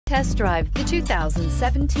test drive the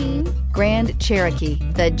 2017 Grand Cherokee.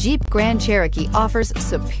 The Jeep Grand Cherokee offers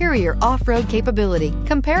superior off-road capability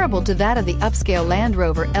comparable to that of the upscale Land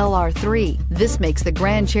Rover LR3. This makes the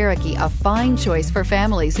Grand Cherokee a fine choice for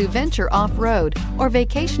families who venture off-road or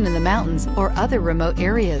vacation in the mountains or other remote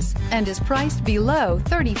areas, and is priced below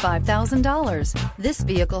 $35,000. This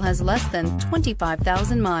vehicle has less than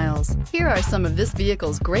 25,000 miles. Here are some of this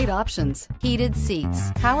vehicle's great options: heated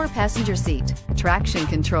seats, power passenger seat, traction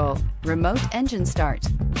control, remote engine start,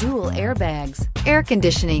 dual airbags, air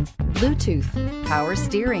conditioning, Bluetooth, power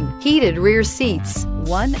steering, heated rear seats,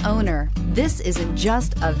 one owner. This isn't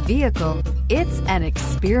just a vehicle, it's an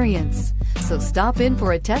experience. So stop in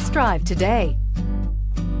for a test drive today.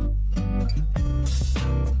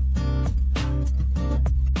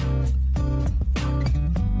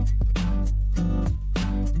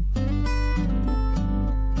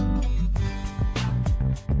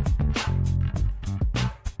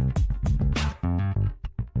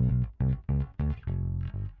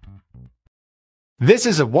 This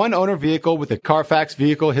is a one-owner vehicle with a Carfax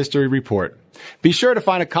Vehicle History Report. Be sure to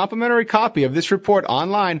find a complimentary copy of this report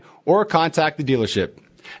online or contact the dealership.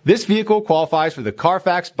 This vehicle qualifies for the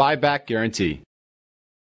Carfax Buyback Guarantee.